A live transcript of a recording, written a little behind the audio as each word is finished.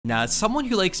Now, as someone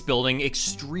who likes building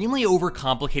extremely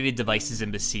overcomplicated devices in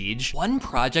Besiege, one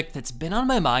project that's been on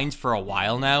my mind for a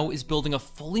while now is building a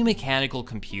fully mechanical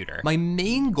computer. My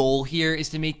main goal here is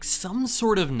to make some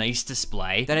sort of nice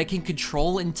display that I can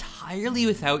control entirely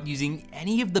without using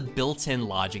any of the built-in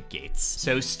logic gates.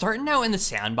 So starting out in the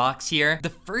sandbox here, the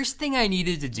first thing I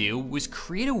needed to do was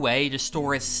create a way to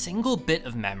store a single bit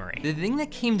of memory. The thing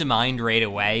that came to mind right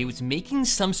away was making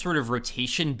some sort of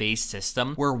rotation-based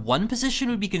system where one position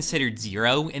would be considered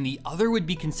 0 and the other would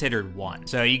be considered 1.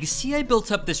 So you can see I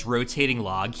built up this rotating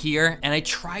log here, and I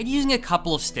tried using a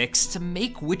couple of sticks to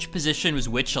make which position was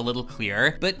which a little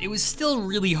clearer, but it was still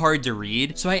really hard to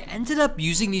read. So I ended up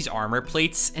using these armor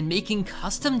plates and making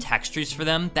custom textures for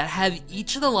them that have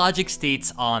each of the logic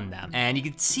states on them. And you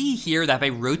can see here that by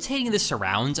rotating this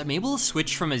around, I'm able to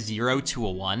switch from a 0 to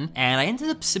a 1, and I ended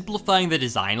up simplifying the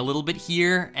design a little bit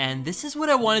here, and this is what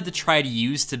I wanted to try to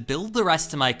use to build the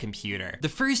rest of my computer.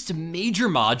 The first major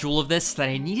module of this that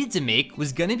I needed to make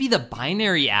was gonna be the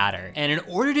binary adder, and in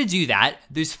order to do that,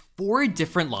 there's 4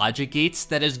 different logic gates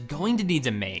that is going to need to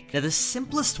make. Now the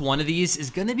simplest one of these is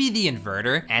gonna be the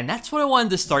inverter, and that's what I wanted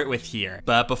to start with here.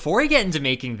 But before I get into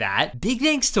making that, big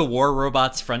thanks to War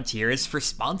Robots Frontiers for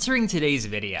sponsoring today's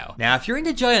video. Now if you're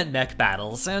into giant mech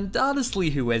battles, and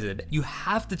honestly who isn't, you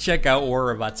have to check out War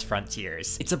Robots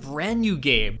Frontiers. It's a brand new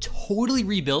game, totally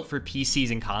rebuilt for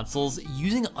PCs and consoles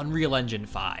using Unreal Engine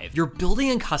 5. You're building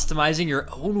and customizing your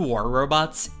own war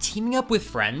robots, teaming up with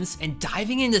friends, and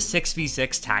diving into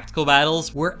 6v6 tactical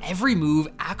battles where every move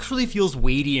actually feels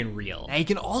weighty and real. Now you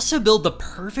can also build the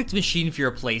perfect machine for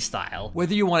your playstyle,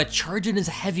 whether you want to charge it as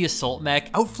a heavy assault mech,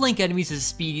 outflank enemies as a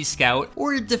speedy scout,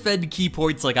 or defend key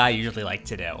points like I usually like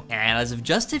to do. And as of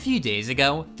just a few days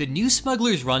ago, the new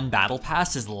Smuggler's Run Battle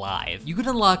Pass is live. You can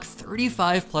unlock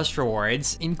 35 plus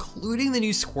rewards, including the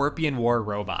new Scorpion War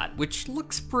Robot, which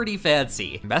looks pretty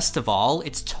fancy. Best of all,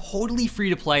 it's totally free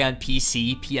to play on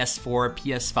PC, PS4,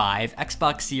 PS5,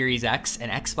 Xbox Series X,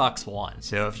 and Xbox One.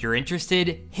 So if you're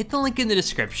interested, hit the link in the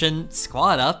description,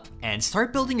 squad up, and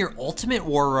start building your ultimate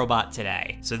war robot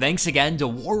today. So thanks again to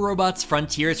War Robots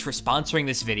Frontiers for sponsoring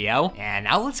this video, and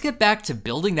now let's get back to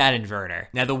building that inverter.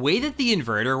 Now the way that the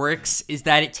inverter works is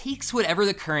that it takes whatever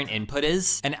the current input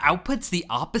is and outputs the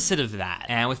opposite of that.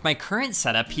 And with my current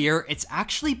setup here, it's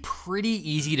actually pretty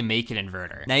easy to make an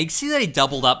inverter. Now you can see that I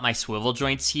doubled up my swivel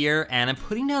joints here, and I'm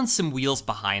putting down some wheels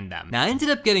behind them. Now I ended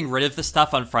up getting rid of the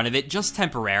stuff on front of it just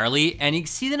temporarily, and you can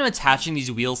see that I'm attaching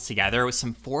these wheels together with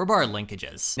some 4-bar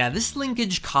linkages. Now this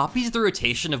linkage copies the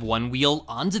rotation of one wheel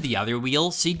onto the other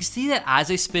wheel, so you can see that as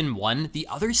I spin one, the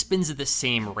other spins at the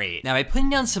same rate. Now by putting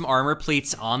down some armor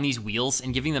plates on these wheels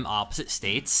and giving them opposite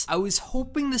states, I was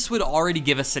hoping this would already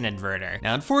give us an inverter.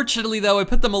 Now unfortunately though, I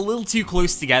put them a little too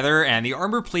close together and the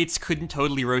armor plates couldn't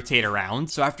totally rotate around,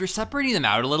 so after separating them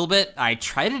out a little bit, I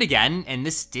tried it again, and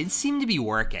this did seem to be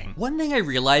working. One thing I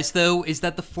realized though is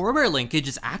that the 4-bar linkage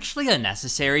is actually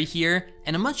unnecessary here,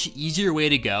 and a much easier way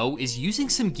to go is using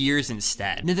some gears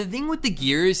instead. Now the thing with the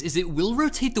gears is it will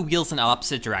rotate the wheels in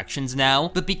opposite directions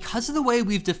now, but because of the way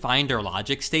we've defined our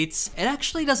logic states, it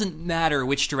actually doesn't matter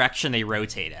which direction they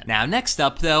rotate in. Now next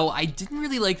up though, I didn't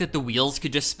really like that the wheels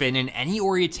could just spin in any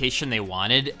orientation they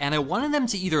wanted, and I wanted them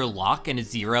to either lock in a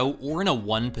 0 or in a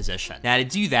 1 position. Now to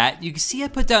do that, you can see I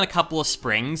put down a couple of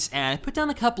springs, and I put down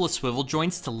a couple of swivel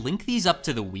joints to link these up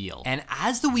to the wheel. And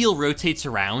as the wheel rotates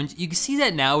around, you can see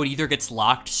that now it either gets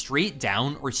locked straight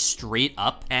down or straight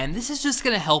up, and this is just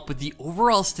gonna help with the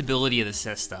overall stability of the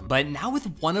system. But now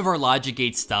with one of our logic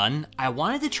gates done, I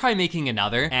wanted to try making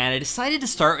another, and I decided to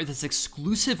start with this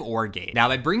exclusive OR gate. Now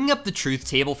by bringing up the truth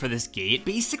table for this gate,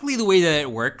 basically the way that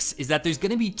it works is that there's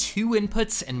gonna be 2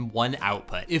 inputs and 1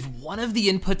 output. If one of the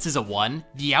inputs is a 1,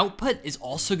 the output is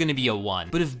also gonna be a 1.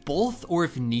 But if both or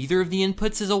if neither of the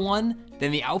inputs is a 1,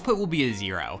 then the output will be a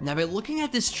 0. Now by looking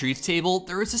at this truth table,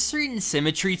 there is a certain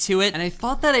symmetry to it, and I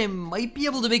thought that I might be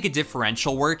able to make a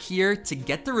differential work here to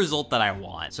get the result that I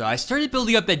want. So I started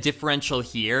building up that differential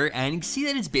here, and you can see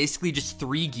that it's basically just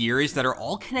 3 gears that are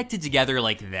all connected together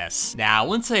like this. Now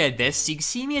once I had this, you can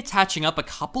see me attaching up a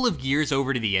couple of gears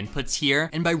over to the inputs here,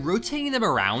 and by rotating them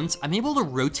around, I'm able to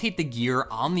rotate the gear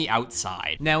on the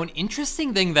outside. Now an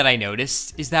interesting thing that I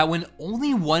noticed is that when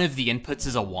only one of the inputs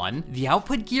is a 1, the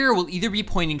output gear will either be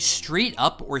pointing straight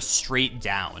up or straight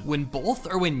down. When both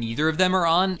or when neither of them are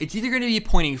on, it's either going to be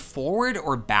pointing forward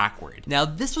or backward. Now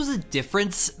this was a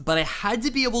difference, but I had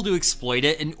to be able to exploit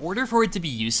it in order for it to be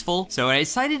useful. So what I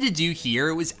decided to do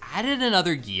here was added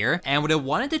another gear, and what I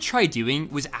wanted to try doing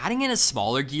was adding in a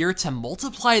smaller gear to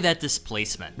multiply that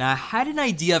displacement. Now I had an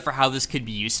idea for how this could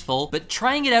be useful, but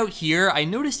trying it out here, I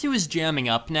noticed it was jamming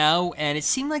up now, and it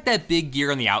seemed like that big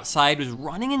gear on the outside was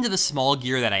running into the small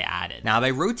gear that I added. Now by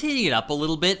rotating it up a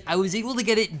little bit, I was able to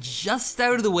get it just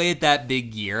out of the way at that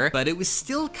big gear, but it was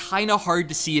still kind of hard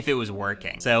to see if it was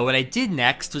working. So what I did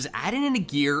next was adding in a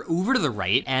gear over to the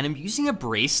right, and I'm using a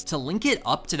brace to link it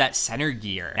up to that center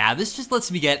gear. Now this just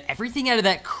lets me get everything out of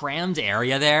that crammed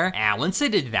area there, and once I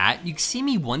did that, you can see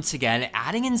me once again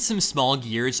adding in some small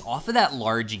gears off of that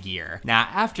large gear. Now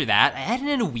after that, I added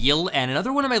in a wheel and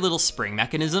another one of my little spring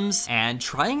mechanisms, and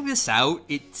trying this out,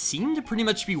 it seemed to pretty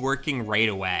much be working right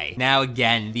away. Now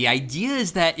again, the idea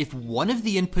is that if one of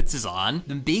the inputs is on,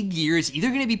 the big gear is either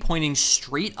going to be pointing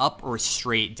straight up or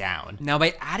straight down. Now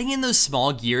by adding in those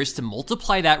small gears to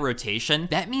multiply that rotation,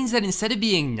 that means that instead of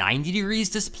being 90 degrees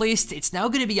displaced, it's now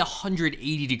going to be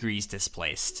 180 degrees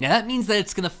displaced. Now that means that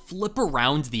it's going to flip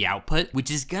around the output,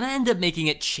 which is going to end up making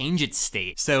it change its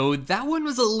state. So that one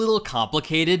was a little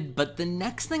complicated, but the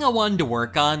next thing I wanted to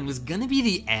work on was going to be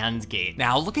the AND gate.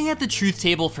 Now looking at the truth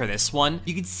table for this one,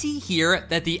 you can see here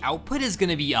that the output is going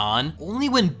to be on only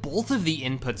when both of the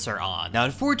inputs are on. Now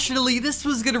unfortunately, this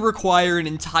was going to require an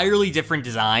entirely different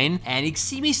design, and you can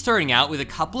see me starting out with a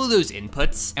couple of those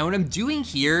inputs, and what I'm doing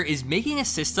here is making a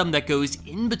system that goes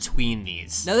in between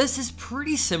these. Now this is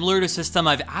pretty similar to a system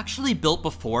I've actually built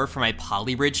before for my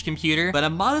Polybridge computer, but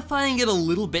I'm modifying it a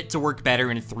little bit to work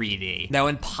better in 3D. Now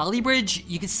in Polybridge,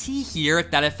 you can see here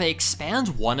that if I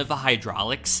expand one of the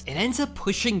hydraulics, it ends up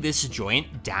pushing this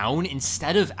joint down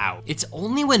instead of out. It's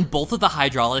only when both of the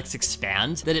hydraulics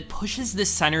expand that it pushes this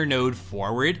center node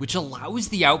forward, which allows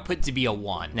the output to be a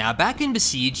 1. Now back in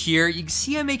Besiege here, you can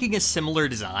see I'm making a similar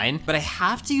design, but I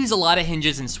have to use a lot of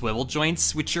hinges and swivel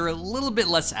joints, which are a little bit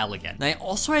less elegant. And I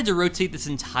also had to rotate this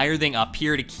entire thing up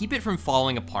here to keep it from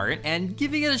falling apart, and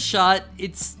giving it a shot,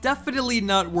 it's definitely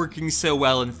not working so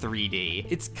well in 3D.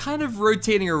 It's kind of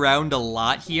rotating around a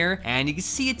lot here, and you can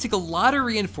see it took a lot of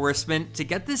reinforcement to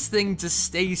get this thing to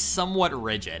stay somewhat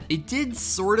rigid. It did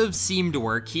sort of seem to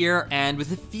work here, and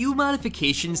with a few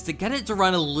modifications to get it to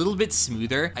run a little bit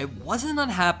smoother, I wasn't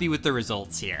unhappy with the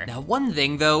results here. Now one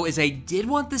thing though is I did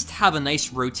want this to have a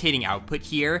nice rotating output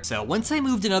here, so once I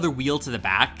moved another wheel to the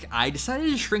back, I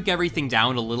decided to shrink everything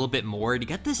down a little bit more to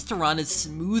get this to run as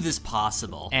smooth as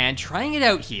possible. And trying it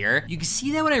out here, you can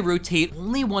see that when I rotate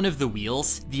only one of the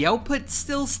wheels, the output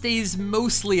still stays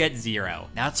mostly at 0.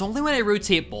 Now it's only when I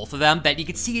rotate both of them that you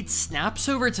can see it snaps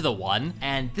over to the 1,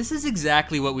 and this is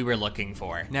exactly what we were looking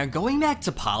for. Now going back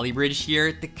to Polybridge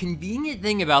here, the convenient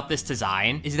thing about this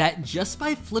design is that just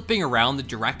by flipping around the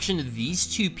direction of these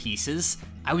two pieces,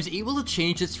 I was able to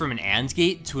change this from an AND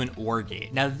gate to an OR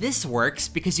gate. Now this works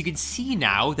because you can see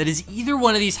now that as either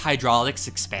one of these hydraulics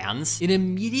expands, it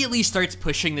immediately starts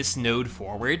pushing this node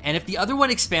forward, and if the other one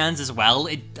expands as well,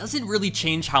 it doesn't really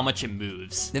change how much it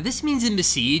moves. Now this means in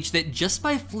Besiege that just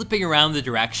by flipping around the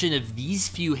direction of these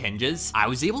few hinges, I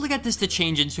was able to get this to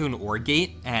change into an OR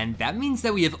gate, and that means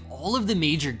that we have all of the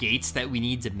major gates that we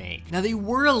need to make. Now they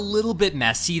were a little bit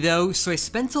messy though, so I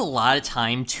spent a lot of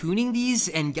time tuning these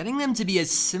and getting them to be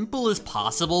as simple as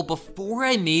possible before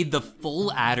I made the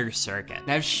full adder circuit.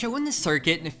 Now I've shown the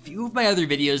circuit in a few of my other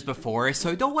videos before, so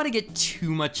I don't want to get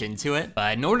too much into it,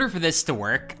 but in order for this to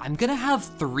work, I'm gonna have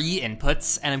 3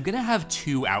 inputs and I'm gonna have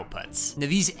 2 outputs. Now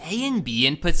these A and B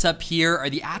inputs up here are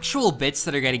the actual bits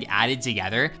that are getting added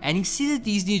together, and you see that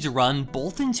these need to run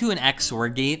both into an XOR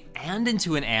gate and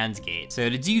into an AND gate. So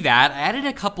to do that, I added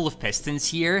a couple of pistons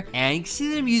here, and you can see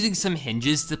that I'm using some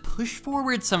hinges to push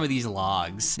forward some of these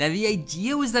logs. Now the idea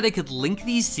was that I could link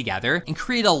these together and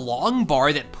create a long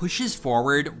bar that pushes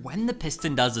forward when the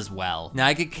piston does as well. Now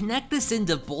I could connect this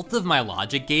into both of my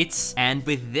logic gates, and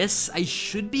with this, I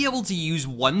should be able to use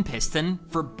one piston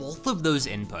for both of those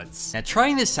inputs. Now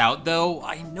trying this out though,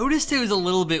 I noticed it was a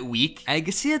little bit weak, and I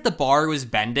could see that the bar was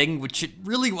bending, which it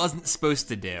really wasn't supposed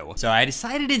to do. So I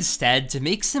decided instead to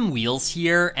make some wheels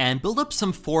here and build up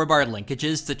some 4-bar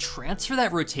linkages to transfer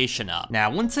that rotation up.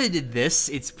 Now once I did this,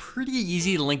 it's pretty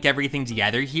easy to link everything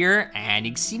together here, and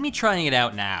you can see me trying it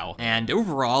out now. And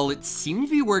overall, it seemed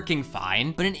to be working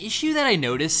fine, but an issue that I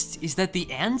noticed is that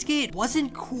the AND gate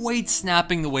wasn't quite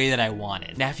snapping the way that I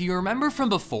wanted. Now if you remember from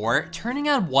before, turning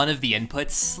on one of the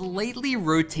inputs slightly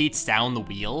rotates down the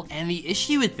wheel, and the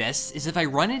issue with this is if I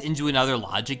run it into another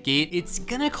logic gate, it's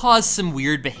gonna cause some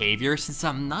weird behavior since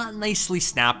I'm not nicely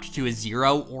snapped to a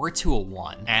 0 or to a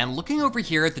 1. And looking over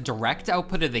here at the direct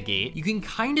output of the gate, you can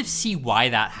kind of see why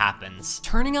that happens.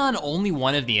 Turning on only only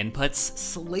one of the inputs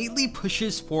slightly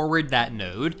pushes forward that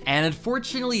node, and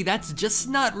unfortunately that's just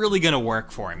not really gonna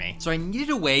work for me. So I needed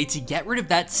a way to get rid of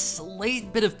that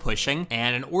slight bit of pushing,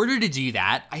 and in order to do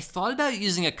that, I thought about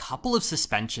using a couple of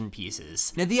suspension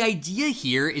pieces. Now the idea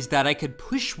here is that I could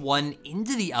push one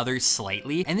into the other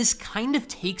slightly, and this kind of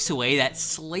takes away that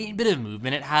slight bit of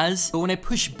movement it has, but when I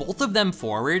push both of them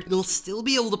forward, it'll still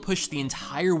be able to push the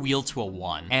entire wheel to a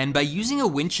 1. And by using a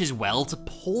winch as well to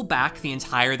pull back the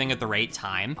entire thing at the right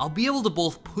time, I'll be able to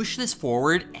both push this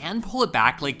forward and pull it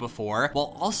back like before,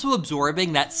 while also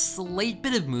absorbing that slight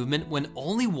bit of movement when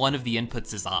only one of the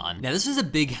inputs is on. Now this is a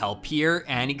big help here,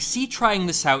 and you can see trying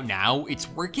this out now, it's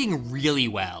working really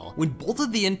well. When both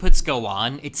of the inputs go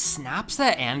on, it snaps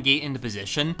that AND gate into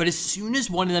position, but as soon as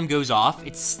one of them goes off,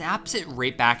 it snaps it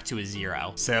right back to a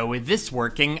 0. So with this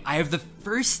working, I have the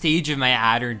first stage of my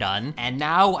adder done, and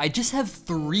now I just have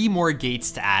 3 more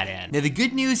gates to add in. Now the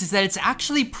good news is that it's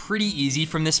actually pretty easy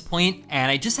from this point,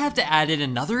 and I just have to add in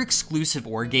another exclusive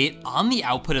OR gate on the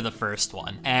output of the first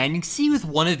one. And you can see with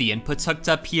one of the inputs hooked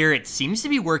up here, it seems to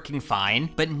be working fine,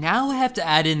 but now I have to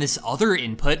add in this other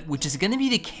input, which is gonna be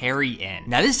the carry in.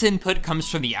 Now this input comes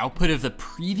from the output of the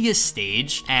previous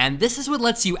stage, and this is what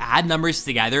lets you add numbers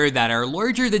together that are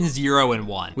larger than 0 and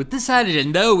 1. With this added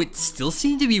in though, it still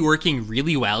seemed to be working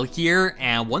really well here,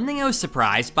 and one thing I was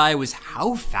surprised by was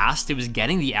how fast it was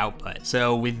getting the output.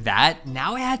 So with that,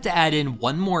 now I have to add in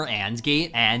one more AND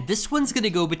gate, and this one's gonna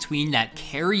go between that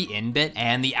carry in bit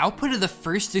and the output of the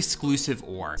first exclusive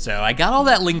OR. So I got all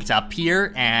that linked up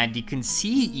here, and you can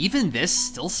see even this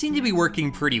still seemed to be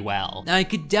working pretty well. Now I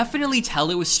could definitely tell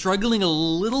it was struggling a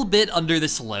little bit under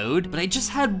this load, but I just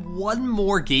had one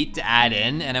more gate to add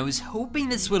in, and I was hoping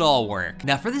this would all work.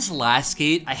 Now for this last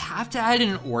gate, I have to add in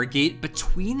an OR gate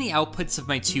between the outputs of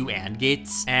my 2 AND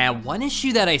gates, and one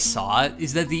issue that I saw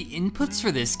is that the inputs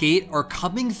for this gate are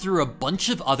coming through a bunch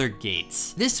of other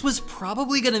gates. This was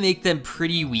probably gonna make them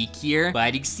pretty weak here,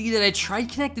 but you can see that I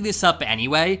tried connecting this up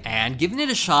anyway, and giving it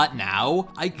a shot now,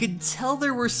 I could tell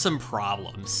there were some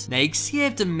problems. Now you can see I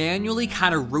have to manually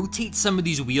kind of rotate some of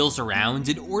these wheels around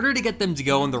in order to get them to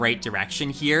go in the right direction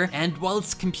here, and while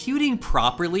it's computing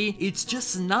properly, it's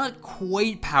just not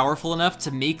quite powerful enough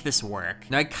to make this work.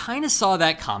 Now I kind of saw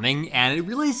that coming, and I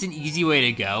realized an easy way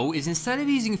to go is instead of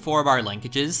using 4-bar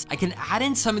linkages, I can add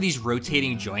in some of these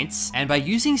rotating joints, and by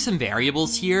using some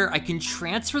variables here, I can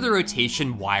transfer the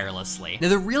rotation wirelessly. Now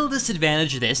the real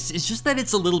disadvantage of this is just that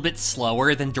it's a little bit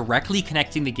slower than directly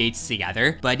connecting the gates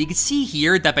together, but you can see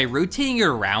here that by rotating it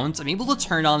around, I'm able to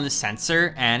turn on the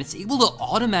sensor, and it's able to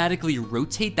automatically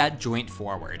rotate that joint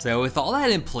forward. So with all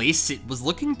that in place, it was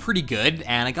looking pretty good,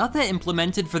 and I got that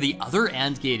implemented for the other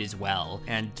AND gate as well.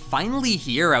 And finally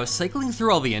here, I was cycling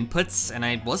through all the inputs, and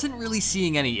I wasn't really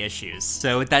seeing any issues.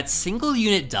 So with that single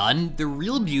unit done, the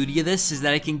real beauty of this is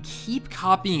that I can keep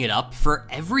copying it up for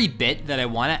every bit that I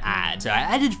want to add. So I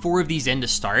added 4 of these in to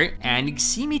start, and you can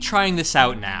see me trying this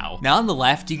out now. Now on the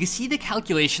left, you can see the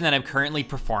calculation that I'm currently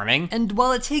performing, and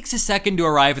while it takes a second to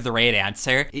arrive at the right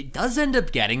answer, it does end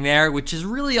up getting there, which is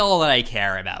really all that I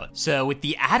care about. So with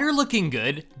the adder looking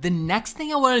good, the next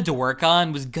thing I wanted to work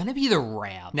on was gonna be the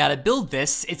RAM. Now to build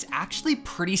this, it's actually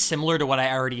pretty similar to what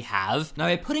I already have. Now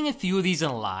by putting a few of these in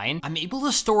a line, I'm able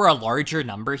to store a larger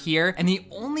number here, and the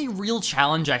only real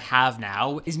challenge I have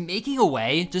now is making a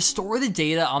way to store the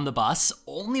data on the bus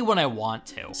only when I want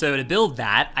to. So to build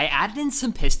that, I added in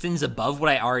some pistons above what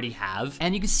I already have,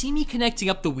 and you can see me connecting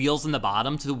up the wheels on the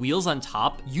bottom to the wheels on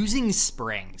top using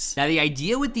springs. Now the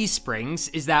idea with these springs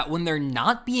is that when they're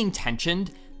not being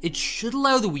tensioned, it should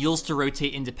allow the wheels to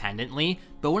rotate independently,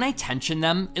 but when I tension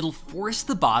them, it'll force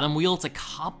the bottom wheel to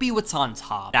copy what's on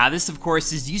top. Now this of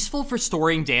course is useful for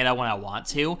storing data when I want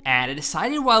to, and I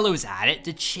decided while I was at it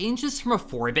to change this from a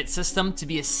 4-bit system to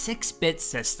be a 6-bit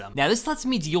system. Now this lets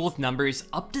me deal with numbers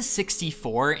up to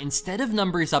 64 instead of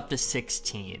numbers up to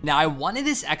 16. Now I wanted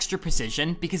this extra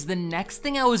precision because the next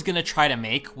thing I was gonna try to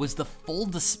make was the full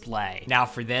display. Now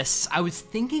for this, I was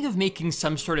thinking of making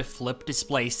some sort of flip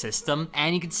display system,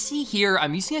 and you can see here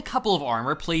I'm using a couple of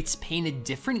armor plates painted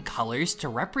different colors to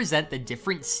represent the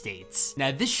different states.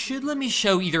 Now this should let me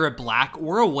show either a black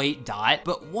or a white dot,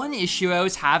 but one issue I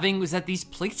was having was that these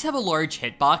plates have a large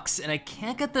hitbox and I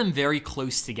can't get them very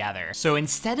close together. So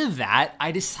instead of that,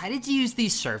 I decided to use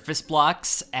these surface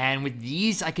blocks, and with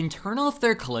these I can turn off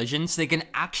their collision so they can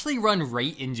actually run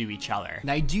right into each other.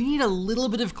 Now I do need a little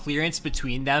bit of clearance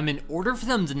between them in order for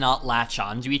them to not latch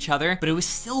onto each other, but it was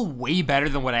still way better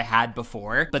than what I had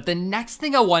before. But the next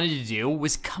thing I wanted to do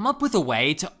was come up with a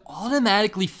way to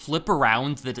automatically flip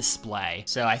around the display.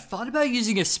 So I thought about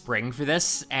using a spring for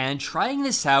this, and trying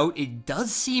this out, it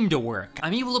does seem to work.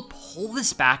 I'm able to pull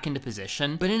this back into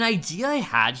position, but an idea I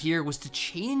had here was to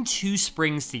chain 2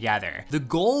 springs together. The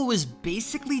goal was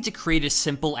basically to create a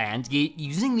simple AND gate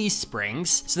using these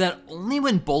springs, so that only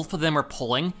when both of them are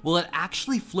pulling will it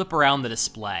actually flip around the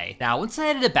display. Now, once I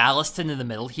added a ballast into the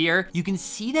middle here, you can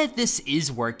see that this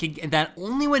is working, and that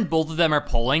only when both of them are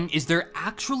pulling is there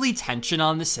actually tension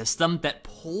on the system that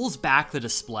pulls back the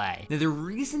display. Now, the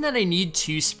reason that I need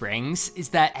 2 springs is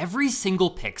that every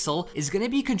single pixel is going to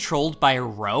be controlled by a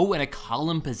row and a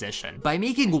column position. By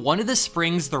making one of the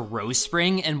springs the row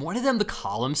spring and one of them the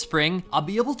column spring, I'll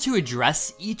be able to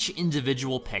address each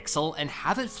individual pixel and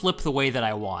have it flip the way that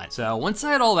I want. So once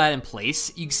I had all that in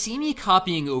place, you can see me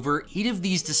copying over 8 of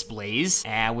these displays,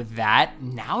 and with that,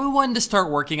 now I wanted to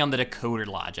start working on the decoder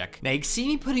logic. Now you can see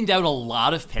me putting down a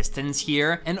lot of pistons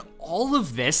here, and all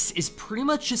of this is pretty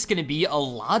much just going to be a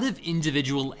lot of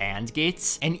individual AND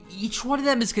gates, and each one of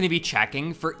them is going to be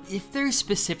checking for if their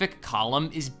specific column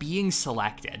is being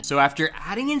selected. So after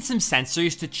adding in some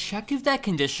sensors to check if that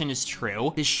condition is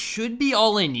true, this should be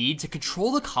all I need to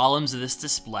control the columns of this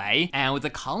display. And with the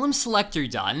column selector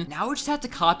done, now I just have to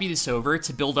copy this over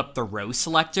to build up the row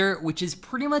selector, which is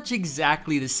pretty much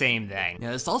exactly the same thing.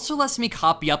 Now this also lets me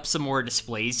copy up some more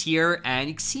displays here, and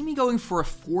you can see me going for a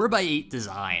 4x8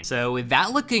 design. So with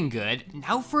that looking good,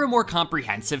 now for a more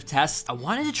comprehensive test, I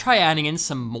wanted to try adding in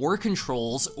some more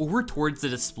controls over towards the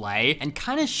display and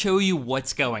kind of show you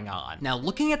what's going on. Now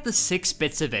looking at the 6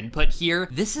 bits of input here,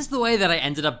 this is the way that I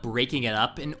ended up breaking it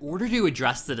up in order to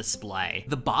address the display.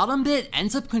 The bottom bit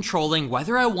ends up controlling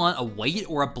whether I want a white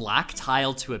or a black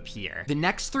tile to appear. The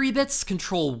next 3 bits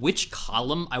control which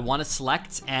column I want to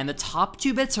select, and the top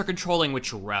 2 bits are controlling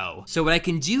which row. So what I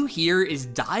can do here is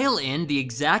dial in the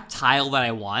exact tile that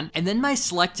I want, and then by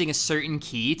selecting a certain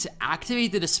key to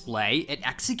activate the display, it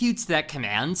executes that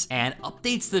command and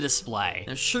updates the display.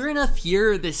 Now sure enough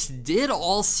here, this did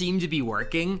all seem to be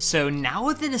working, so now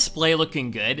with the display looking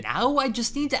good, now I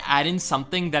just need to add in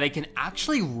something that I can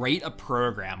actually write a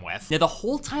program with. Now the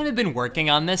whole time I've been working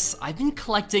on this, I've been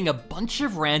collecting a bunch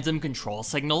of random control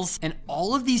signals, and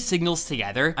all of these signals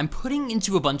together, I'm putting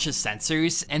into a bunch of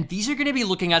sensors, and these are going to be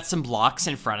looking at some blocks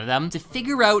in front of them to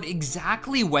figure out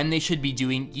exactly when they should be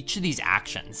doing each of these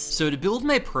actions. So to build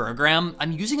my program,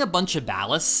 I'm using a bunch of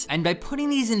ballasts, and by putting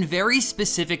these in very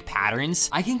specific patterns,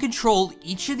 I can control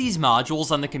each of these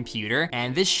modules on the computer,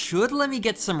 and this should let me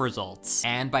get some results.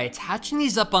 And by attaching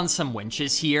these up on some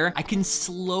winches here, I can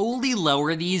slowly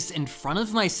lower these in front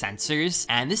of my sensors,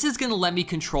 and this is going to let me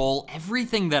control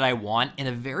everything that I want in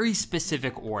a very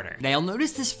specific order. Now you'll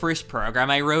notice this first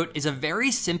program I wrote is a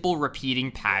very simple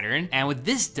repeating pattern, and what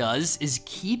this does is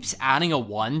keeps adding a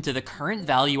 1 to the current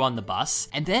value on the bus,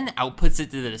 and then outputs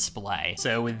it to the display.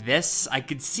 So with this, I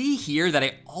could see here that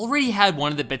I already had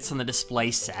one of the bits on the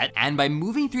display set, and by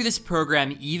moving through this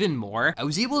program even more, I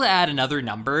was able to add another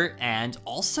number and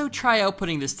also try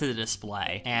outputting this to the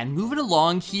display. And moving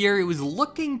along here, it was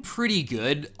looking pretty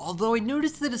good, although I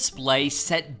noticed the display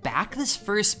set back this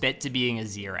first bit to being a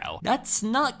 0. That's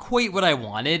not quite what I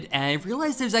wanted, and I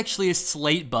realized there's actually a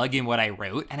slight bug in what I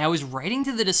wrote, and I was writing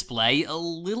to the display a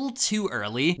little too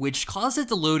early, which caused it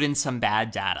to load in some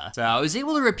bad data. So I was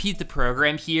able to repeat the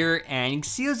program here, and you can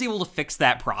see I was able to fix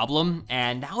that problem,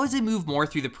 and now as I move more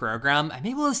through the program, I'm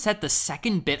able to set the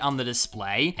second bit on the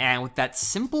display, and with that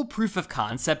simple proof of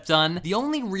concept done, the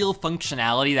only real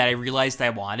functionality that I realized I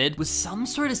wanted was some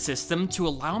sort of system to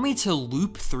allow me to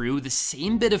loop through the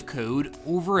same bit of code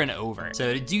over and over.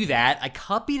 So to do that, I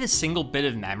copied a single bit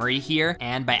of memory here,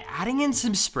 and by adding in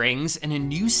some springs and a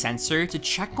new sensor to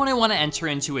check when I want to enter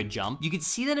into a jump, you can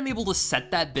see that I'm able to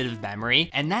set that bit of memory,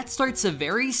 and that starts a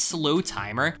very slow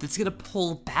timer that's going to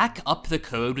pull back up the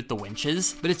code with the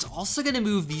winches, but it's also going to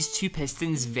move these 2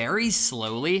 pistons very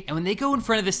slowly, and when they go in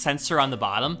front of the sensor on the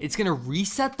bottom, it's going to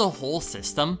reset the whole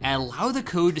system and allow the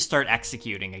code to start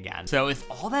executing again. So with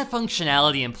all that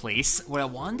functionality in place, what I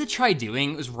wanted to try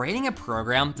doing was writing a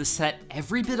program to set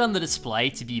every bit on the display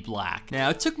to be black. Now,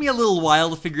 it took me a little while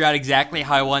to figure out exactly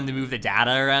how I wanted to move the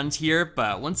data around here,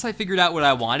 but once I figured out what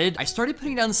I wanted, I started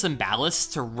putting down some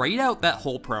ballasts to write out that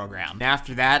whole program. And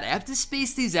after that, I have to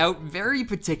space these out very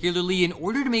particularly in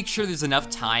order to make sure there's enough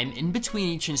time in between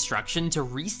each instruction to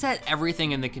reset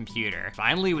everything in the computer.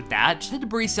 Finally, with that, just had to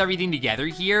brace everything together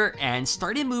here and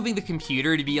started moving the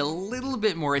computer to be a little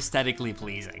bit more aesthetically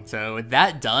pleasing. So with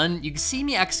that done, you can see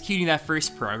me executing that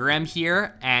first program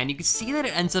here, and you can see that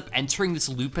it ends up entering this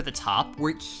loop at the top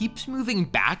where it keeps moving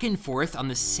back and forth on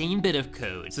the same bit of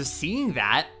code. So seeing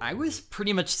that, I was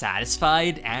pretty much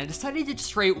satisfied, and I decided decided to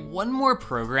just write one more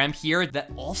program here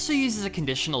that also uses a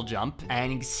conditional jump,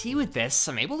 and you can see with this,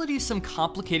 I'm able to do some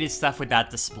complicated stuff with that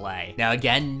display. Now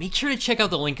again, make sure to check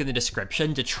out the link in the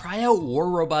description to try out War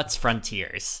Robots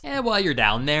Frontiers. And while you're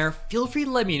down there, feel free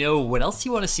to let me know what else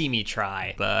you want to see me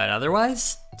try. But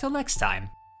otherwise, till next time.